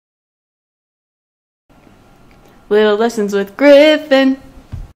Little Lessons with Griffin.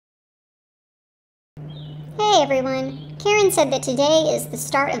 Hey everyone, Karen said that today is the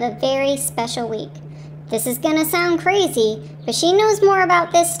start of a very special week. This is gonna sound crazy, but she knows more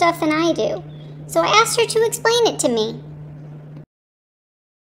about this stuff than I do. So I asked her to explain it to me.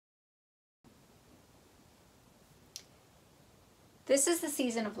 This is the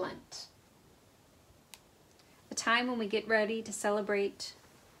season of Lent, a time when we get ready to celebrate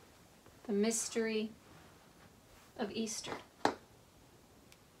the mystery of Easter,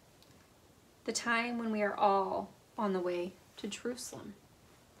 the time when we are all on the way to Jerusalem.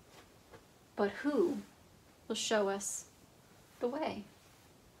 But who will show us the way?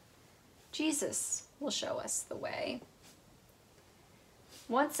 Jesus will show us the way.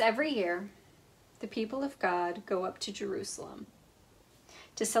 Once every year, the people of God go up to Jerusalem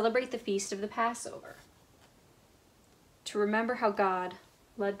to celebrate the feast of the Passover, to remember how God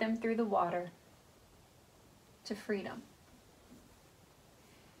led them through the water to freedom.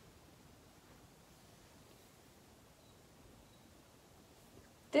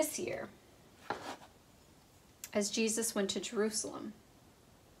 This year, as Jesus went to Jerusalem,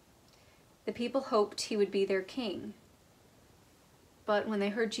 the people hoped he would be their king. But when they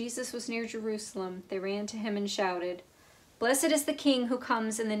heard Jesus was near Jerusalem, they ran to him and shouted, "Blessed is the King who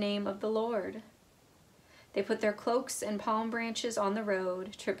comes in the name of the Lord." They put their cloaks and palm branches on the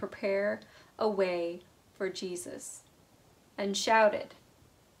road to prepare a way for Jesus and shouted,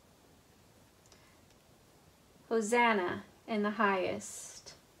 "Hosanna in the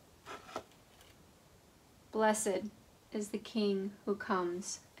highest. Blessed is the King who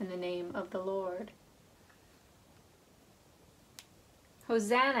comes in the name of the Lord.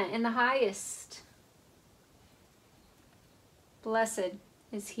 Hosanna in the highest. Blessed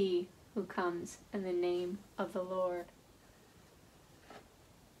is he who comes in the name of the Lord.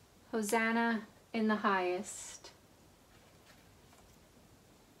 Hosanna in the highest.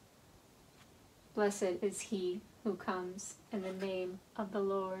 Blessed is he who comes in the name of the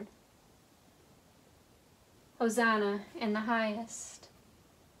Lord. Hosanna in the highest.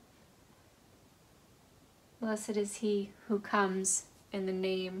 Blessed is he who comes in the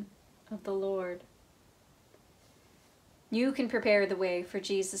name of the Lord." You can prepare the way for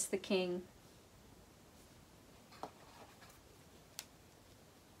Jesus the King.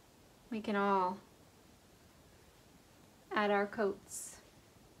 We can all add our coats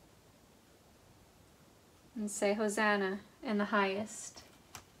and say, "Hosanna in the highest.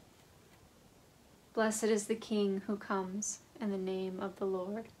 Blessed is the King who comes in the name of the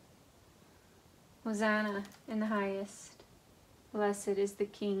Lord. Hosanna in the highest. Blessed is the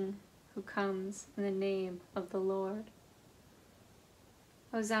King who comes in the name of the Lord.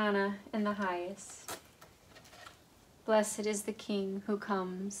 Hosanna in the highest. Blessed is the King who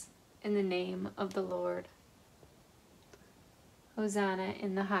comes in the name of the Lord. Hosanna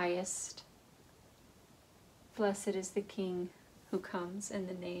in the highest. Blessed is the King who comes in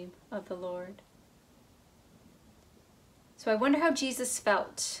the name of the Lord." So I wonder how Jesus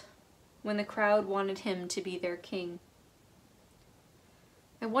felt when the crowd wanted him to be their king.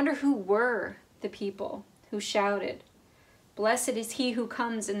 I wonder who were the people who shouted, "Blessed is he who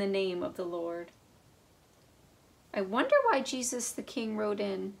comes in the name of the Lord." I wonder why Jesus the King rode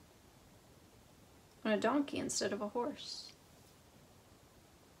in on a donkey instead of a horse.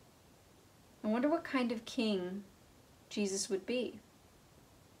 I wonder what kind of king Jesus would be.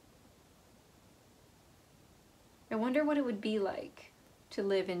 I wonder what it would be like to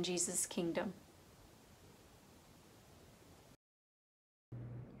live in Jesus' kingdom.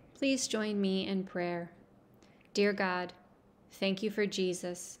 Please join me in prayer. Dear God, thank you for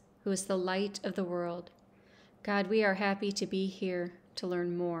Jesus, who is the light of the world. God, we are happy to be here to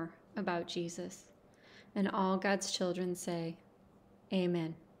learn more about Jesus. And all God's children say,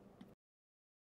 Amen.